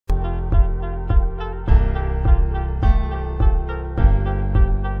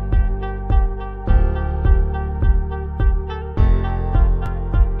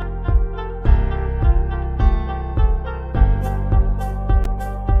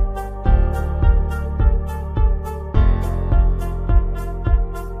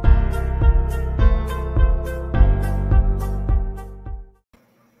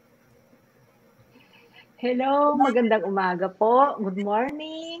Hello, magandang umaga po. Good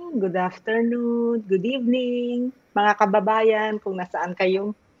morning, good afternoon, good evening, mga kababayan kung nasaan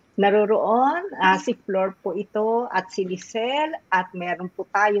kayong naroroon. Si Flor po ito at si Lisel at meron po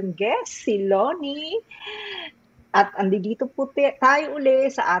tayong guest, si Lony. At andito po tayo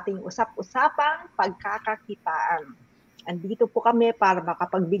uli sa ating usap-usapang pagkakakitaan. Andito po kami para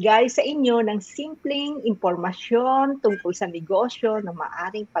makapagbigay sa inyo ng simpleng impormasyon tungkol sa negosyo na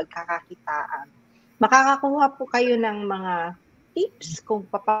maaring pagkakakitaan. Makakakuha po kayo ng mga tips kung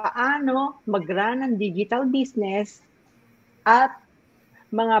paano mag-run ng digital business at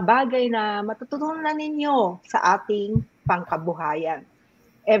mga bagay na matututunan ninyo sa ating pangkabuhayan.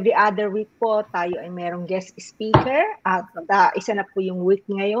 Every other week po tayo ay merong guest speaker at isa na po yung week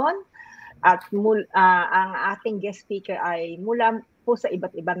ngayon. At ang ating guest speaker ay mula po sa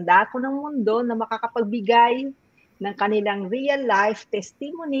iba't ibang dako ng mundo na makakapagbigay ng kanilang real life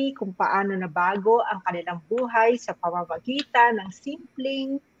testimony kung paano nabago ang kanilang buhay sa pamamagitan ng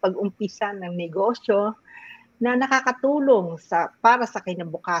simpleng pag-umpisa ng negosyo na nakakatulong para sa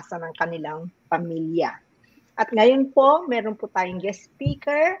kinabukasan ng kanilang pamilya. At ngayon po, meron po tayong guest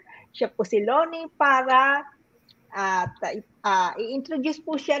speaker. Siya po si Lony para i-introduce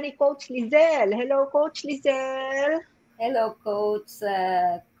po siya ni Coach Lizel. Hello, Coach Lizel. Hello, Coach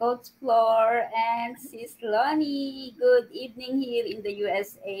Flor and Sis Lony. Good evening here in the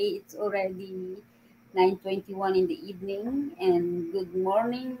USA. It's already 9:21 in the evening. And good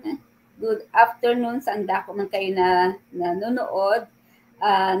morning, good afternoon saan dako man kayo na nanonood.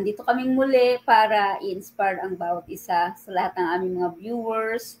 Dito kaming muli para i-inspire ang bawat isa sa lahat ng aming mga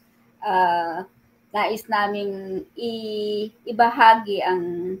viewers. Nais naming ibahagi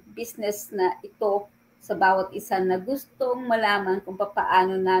ang business na ito sa bawat isa na gustong malaman kung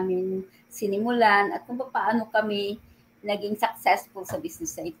paano namin sinimulan at kung paano kami naging successful sa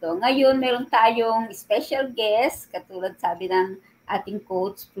business na ito. Ngayon, meron tayong special guest, katulad sabi ng ating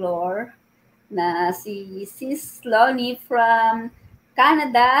Coach Flor, na si Sis Lony from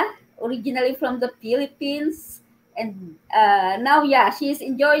Canada, originally from the Philippines. And now, she's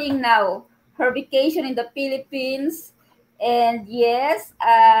enjoying now her vacation in the Philippines. And yes,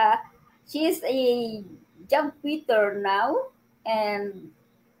 she's a job quitter now. And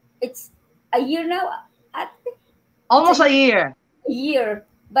it's a year now. Almost a year. A year.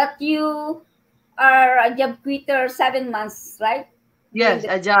 But you are a job quitter 7 months, right? Yes,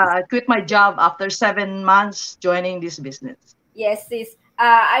 I quit my job after 7 months joining this business. Yes, sis.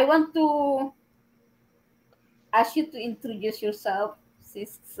 I want to ask you to introduce yourself,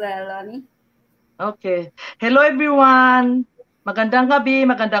 Sis Lony. Okay. Hello everyone. Magandang gabi,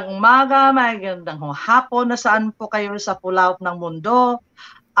 magandang umaga, magandang hapon na saan po kayo sa pulaw ng mundo.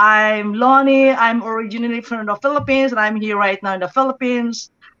 I'm Lony. I'm originally from the Philippines and I'm here right now in the Philippines,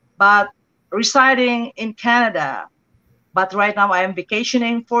 but residing in Canada. But right now I am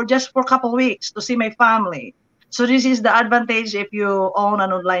vacationing for a couple of weeks to see my family. So this is the advantage if you own an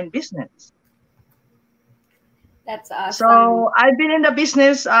online business. That's awesome. So I've been in the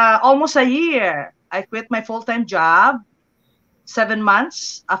business almost a year. I quit my full-time job 7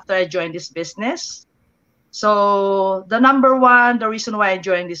 months after I joined this business. So the reason why I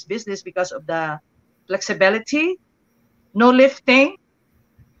joined this business because of the flexibility, no lifting,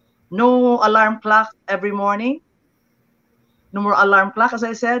 no alarm clock every morning, no more alarm clock, as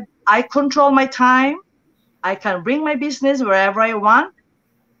I said. I control my time. I can bring my business wherever I want.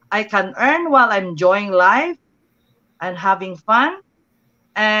 I can earn while I'm enjoying life and having fun.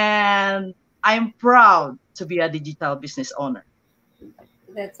 And I'm proud to be a digital business owner.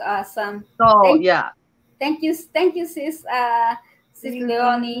 That's awesome. So, Thank you, sis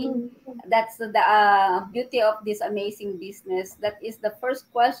Leonie. That's the beauty of this amazing business. That is the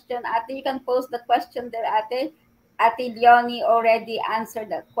first question. Ate, you can post the question there, Ate. Ate Leonie already answered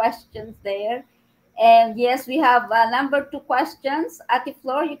the questions there. And yes, we have number 2 questions. Ate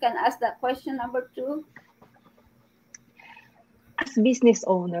Flor, you can ask that question number 2. As business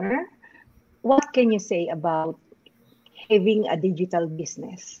owner, what can you say about having a digital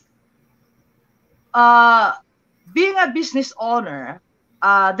business? Being a business owner,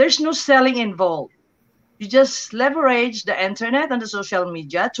 there's no selling involved. You just leverage the internet and the social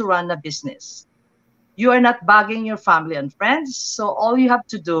media to run a business. You are not bugging your family and friends. So all you have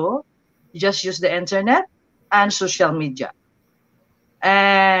to do, you just use the internet and social media.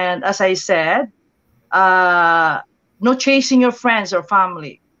 And as I said, no chasing your friends or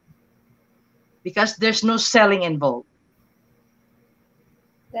family because there's no selling involved.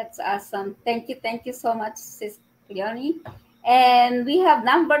 That's awesome. Thank you so much, Sis Leonie. And we have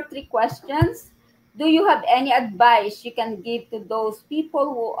number 3 questions. Do you have any advice you can give to those people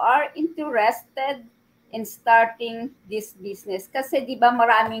who are interested in starting this business? Kasi 'di ba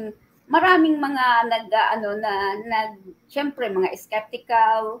maraming mga syempre mga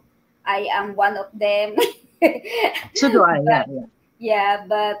skeptical. I am one of them. So do I. Yeah, But yeah. yeah,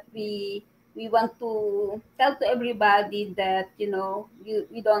 but we want to tell to everybody that we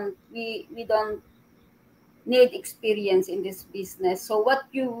don't need experience in this business. So what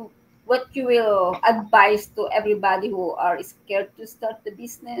you will advise to everybody who are scared to start the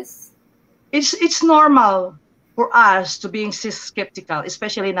business? It's normal for us to being skeptical,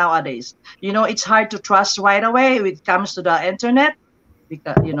 especially nowadays. It's hard to trust right away when it comes to the internet,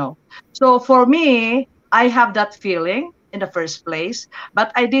 because. So for me, I have that feeling in the first place,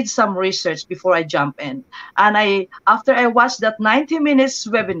 but I did some research before I jump in. And after I watched that 90 minutes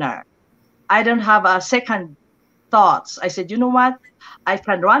webinar, I don't have a second thoughts. I said, you know what? I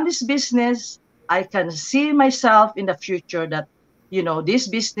can run this business. I can see myself in the future that, this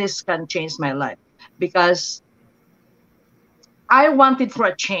business can change my life, because I wanted for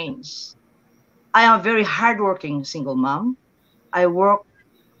a change. I am a very hardworking single mom. I work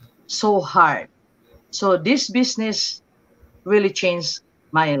so hard. So this business really changed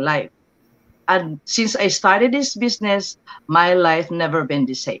my life. And since I started this business, my life never been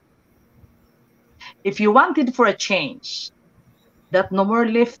the same. If you wanted for a change, that no more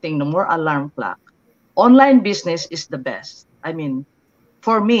lifting, no more alarm clock, online business is the best. I mean,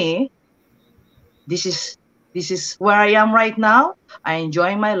 for me, this is this is where I am right now. I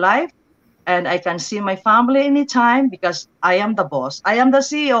enjoy my life, and I can see my family anytime because I am the boss. I am the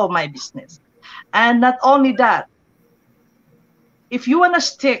CEO of my business. And not only that, if you want to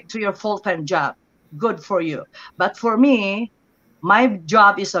stick to your full-time job, good for you. But for me, my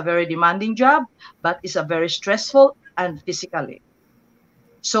job is a very demanding job, but it's a very stressful and physically.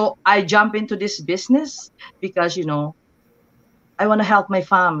 So I jump into this business because, I want to help my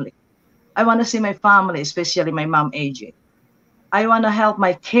family. I want to see my family, especially my mom aging. I want to help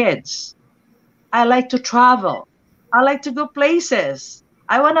my kids. I like to travel. I like to go places.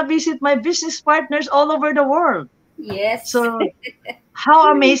 I want to visit my business partners all over the world. Yes. So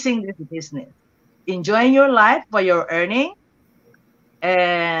how amazing this business. Enjoying your life while you're earning,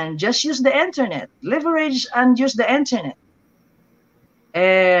 and just use the internet. Leverage and use the internet.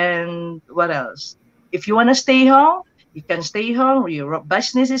 And what else? If you want to stay home, you can stay home. Your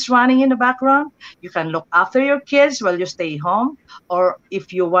business is running in the background. You can look after your kids while you stay home. Or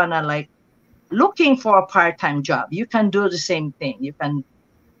if you want to looking for a part-time job, you can do the same thing. You can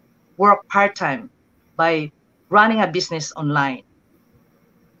work part-time by running a business online.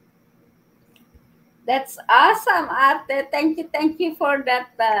 That's awesome, Ate. Thank you for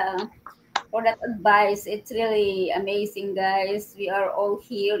that advice. It's really amazing, guys. We are all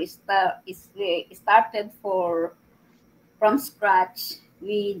here. We started from scratch.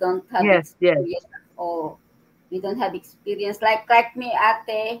 We don't have Yes, yes, experience at all. We don't have experience like me,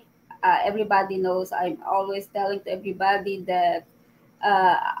 Ate. Everybody knows. I'm always telling to everybody that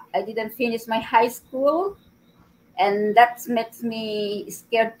uh, I didn't finish my high school, and that makes me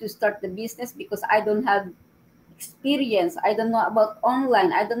scared to start the business because I don't have experience. I don't know about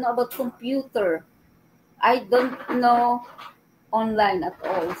online. I don't know about computer. I don't know online at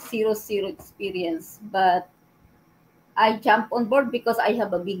all. Zero experience. But I jump on board because I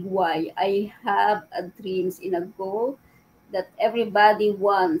have a big why. I have a dreams in a goal that everybody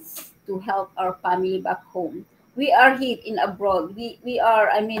wants to help our family back home. We are here in abroad. We are.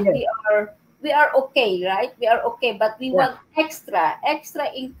 I mean, yes, we are okay, right? We are okay, but we yeah. want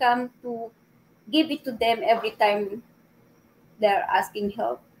extra income to give it to them every time they're asking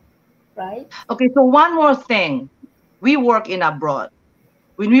help, right? Okay, so one more thing. We work in abroad.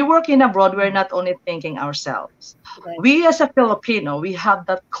 When we work in abroad, we're not only thinking ourselves. Right. We as a Filipino, we have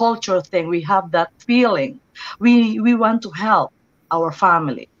that culture thing. We have that feeling. We want to help our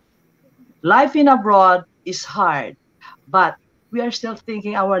family. Life in abroad is hard, but we are still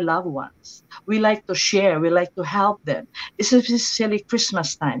thinking our loved ones. We like to share. We like to help them. Especially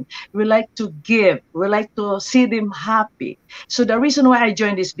Christmas time. We like to give. We like to see them happy. So the reason why I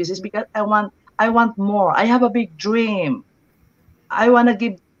joined this business because I want more. I have a big dream. I want to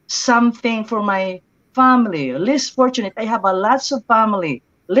give something for my family, less fortunate. I have a lots of family,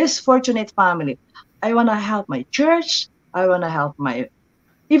 less fortunate family. I want to help my church. I want to help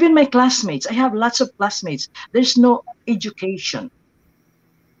even my classmates. I have lots of classmates. There's no education.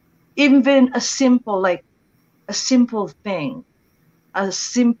 Even a simple thing,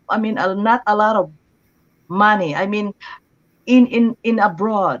 I mean, not a lot of money. I mean, in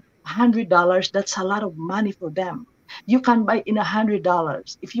abroad, $100, that's a lot of money for them. You can buy in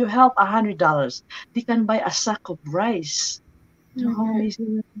 $100. If you help $100, they can buy a sack of rice. So how Mhm.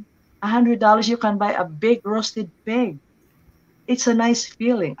 amazing. $100 you can buy a big roasted pig. It's a nice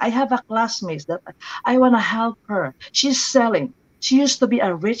feeling. I have a classmate that I want to help her. She's selling. She used to be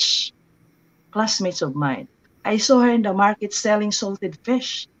a rich classmate of mine. I saw her in the market selling salted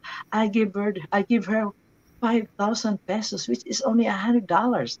fish. I give her 5,000 pesos, which is only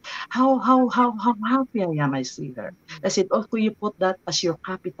 $100. How happy I am I see her. I said, okay, you put that as your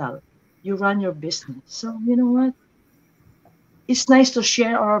capital. You run your business. So you know what? It's nice to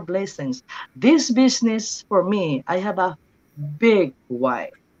share our blessings. This business for me, I have a big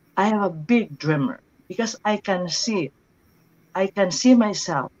why. I have a big dreamer because I can see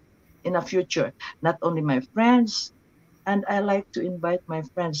myself in a future, not only my friends, and I like to invite my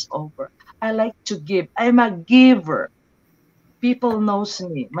friends over. I like to give. I'm a giver. People knows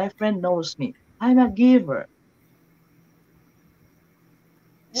me. My friend knows me. I'm a giver.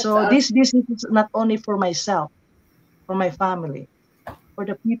 That's So awesome. this business is not only for myself, for my family, for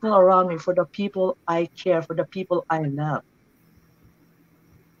the people around me, for the people I care, for the people I love.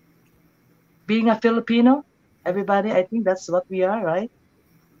 Being a Filipino, everybody, I think that's what we are, right?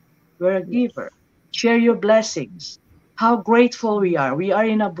 We're a Yes. giver. Share your blessings. How grateful we are. We are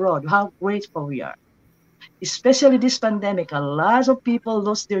in abroad. How grateful we are. Especially this pandemic, a lot of people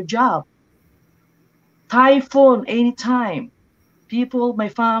lost their job. Typhoon anytime. People, my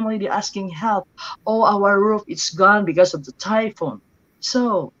family, they're asking help. Oh, our roof is gone because of the typhoon.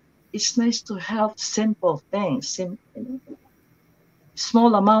 So it's nice to help simple things,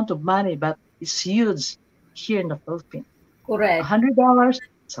 small amount of money, but it's huge here in the Philippines. Correct. $100,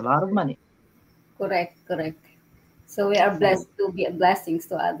 it's a lot of money. Correct. Correct. So we are So blessed to be blessings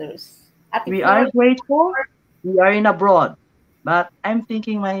to others. Ate we are Flor, grateful. We are in abroad, but I'm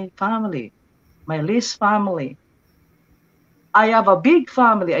thinking my family, my least family. I have a big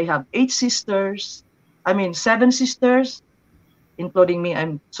family. I have 8 sisters. I mean, 7 sisters, including me.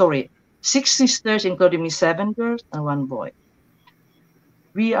 I'm sorry, 6 sisters, including me, 7 girls and 1 boy.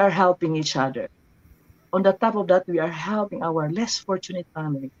 We are helping each other. On the top of that, we are helping our less fortunate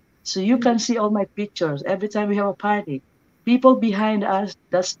family. So you can see all my pictures every time we have a party. People behind us,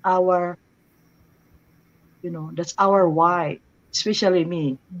 that's our why, especially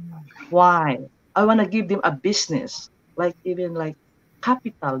me. Why? I want to give them a business, like even like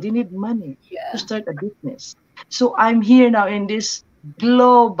capital. They need money to yeah, start a business. So I'm here now in this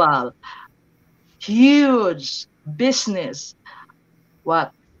global, huge business.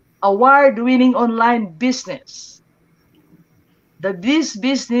 What? Award-winning online business. This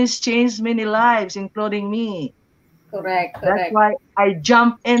business changed many lives, including me. correct, That's correct. why I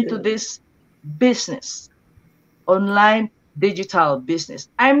jumped into True. this business, online digital business.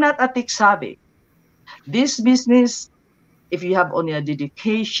 I'm not a tech savvy. This business, if you have only a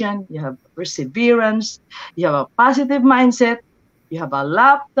dedication, you have perseverance, you have a positive mindset, you have a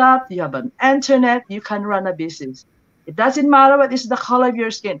laptop, you have an internet, you can run a business. It doesn't matter what is the color of your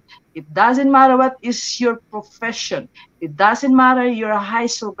skin. It doesn't matter what is your profession. It doesn't matter you're a high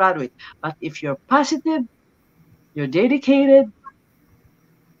school graduate. But if you're positive, you're dedicated,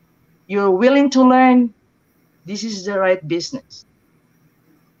 you're willing to learn, this is the right business.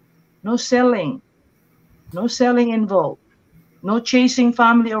 No selling, no selling involved, no chasing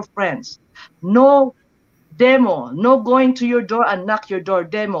family or friends, no demo, no going to your door and knock your door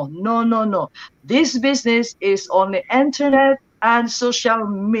demo. No, no, no. This business is on the internet and social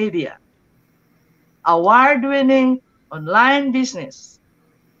media. Award winning online business.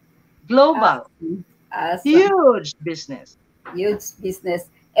 Global. Awesome. Awesome. Huge business. Huge business.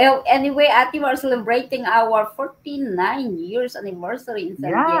 Anyway, Ate, we're celebrating our 49 years anniversary in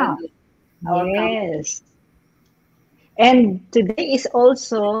San Yeah. Diego, our company. Yes. And today is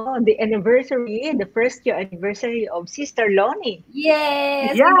also the anniversary, the first year anniversary of Sister Lony.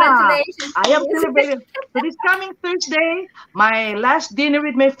 Yes, Yeah. congratulations, I am sis. celebrating. So this coming Thursday, my last dinner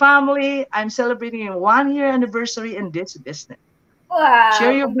with my family, I'm celebrating a 1 year anniversary in this business.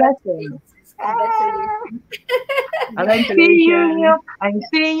 Share Wow, your blessing. congratulations, congratulations. And I'm seeing you. Congratulations. I'm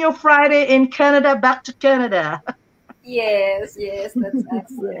seeing you Friday in Canada. Back to Canada. Yes, yes, that's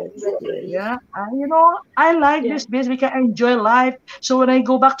awesome. Yes, yes. Yeah, Congratulations. I like Yeah. this business because I enjoy life. So when I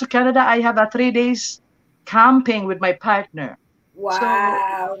go back to Canada, I have a 3 days camping with my partner. So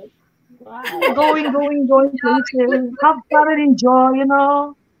Wow. Wow. going places, have fun and enjoy.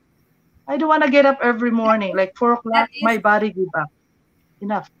 I don't want to get up every morning like 4 o'clock. That My is body give up.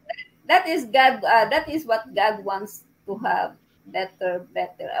 Enough. that is God. That is what God wants to have better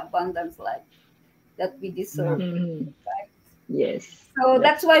abundance life that we Yeah. deserve. Mhm. Right? Yes, So that's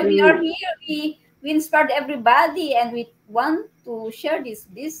that's why we are true. here. We inspired everybody, and we want to share this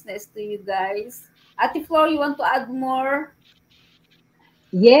business to you guys. Ati Flor, you want to add more?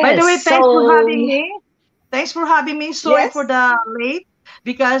 By the way, Yes. thanks for So, having me. Thanks for having me. Sorry for yes. the late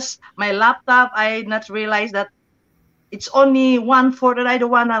because my laptop, I not realized that it's only 1/4 that I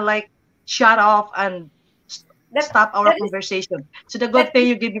don't wanna like shut off and That stop our that is conversation. So the good that thing is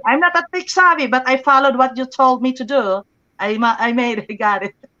you give me, I'm not a tech savvy, but I followed what you told me to do. I made it, I got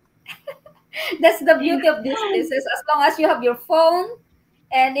it. that's the beauty of this business. As long as you have your phone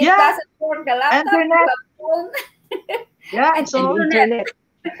and it Yeah, doesn't work the laptop, you internet. have phone Yeah, and And so internet. internet.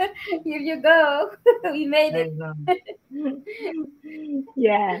 Here you go. We made I it. know.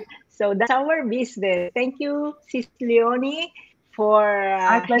 Yeah. So that's our business. Thank you, Sis Leonie, for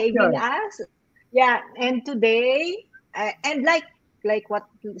My having pleasure. us. Yeah. And today, and like what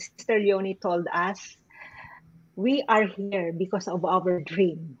Sister Leonie told us, we are here because of our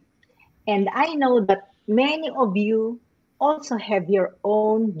dream. And I know that many of you also have your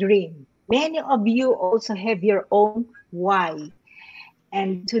own dream. Many of you also have your own why.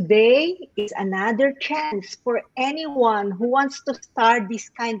 And today is another chance for anyone who wants to start this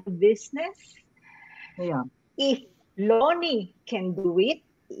kind of business. Yeah, If Lonnie can do it,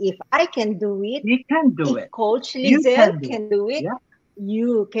 if I can do it, you can do if it. Coach You Lizelle can do it. can do it, Yeah,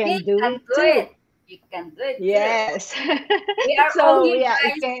 you We can do can it do too. it. You can do it too. Yes. We are all So here, yeah,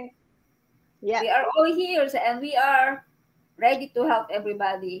 it guys. can. Yeah. We are all here, and we are ready to help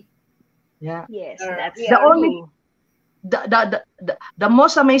everybody. yeah. Yes, We that's The are only true. the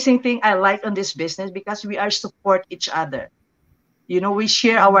most amazing thing I like on this business because we are support each other. You know, we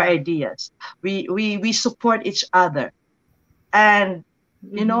share our Mm-hmm. ideas. We support each other. And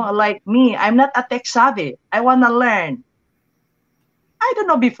you know, Mm-hmm. like me, I'm not a tech savvy. I wanna learn. I don't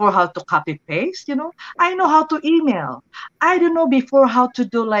know before how to copy paste, you know. I know how to email. I don't know before how to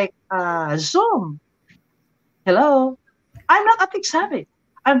do like Zoom. Hello. I'm not a tech savvy.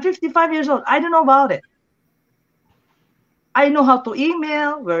 I'm 55 years old. I don't know about it. I know how to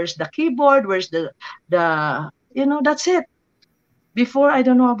email, where's the keyboard, where's the you know, that's it. Before I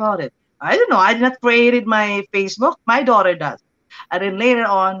don't know about it. I don't know. I did not created my Facebook. My daughter does. And then later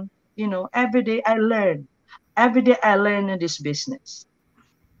on, you know, every day I learn. Every day I learn in this business.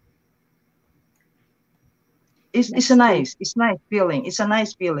 It's a That's true. nice feeling. It's a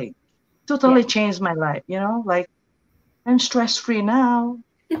nice feeling. Yeah. Totally changed my life, you know, like I'm stress free now.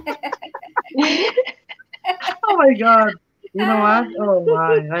 Oh my God. You know what? Oh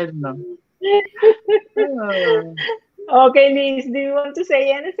my, I don't know. Uh, Okay, Liz, do you want to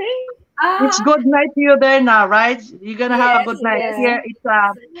say anything? it's ah good night to you there now, right? You're gonna have a yes, good night. yes. Yeah. Here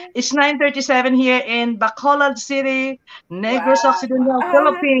it's 9:37 here in Bacolod City, Negros Wow. Occidental,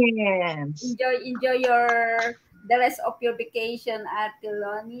 Philippines. Enjoy your the rest of your vacation at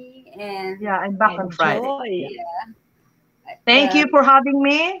Lony, and Yeah, I'm back on Friday. Yeah. Enjoy. yeah, Thank uh, you for having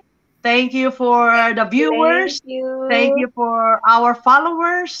me. Thank you for the Thank viewers. Thank you. you for our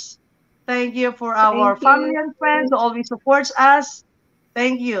followers. Thank you for our Thank family you. and friends who always supports us.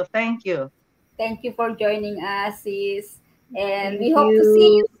 Thank you. Thank you. thank you for joining us, sis, and we Thank hope to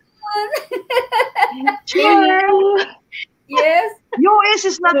see you. you soon. See Sure. you Yes. US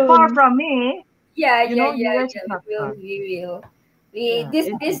is not far soon. from me. Yeah, You yeah, know, yeah, US is yeah. not We will. far. We will. We Yeah. this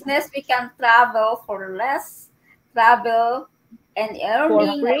business we can travel for less, travel and For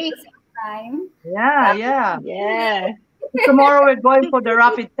earning at the free. same time. Yeah, Travel. yeah. Yeah. Tomorrow we're going for the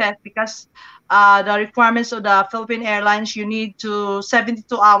rapid test because the requirements of the Philippine Airlines, you need to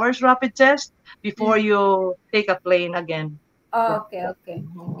 72 hours rapid test before Mm. you take a plane again. Yeah, Okay, okay.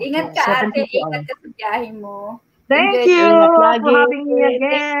 Ingat Okay. ka, ate. 72 Ingat hours. ka sa biyahe mo. Thank Enjoy the Ingat you for lagi. having me Thank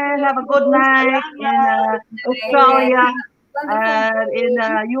again. you. Have a good night in Salamat. night. Australia Okay. Wonderful and in day.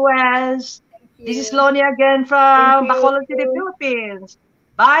 the US. Thank This is you. Lony again Thank from Bacolod City, you. Philippines.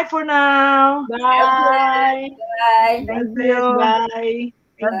 Bye for now. God bless. Bye. Bye. Thank God bless. you. Bye.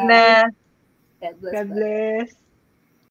 God Thank Bye. you. bless. God bless. God Bye. bless.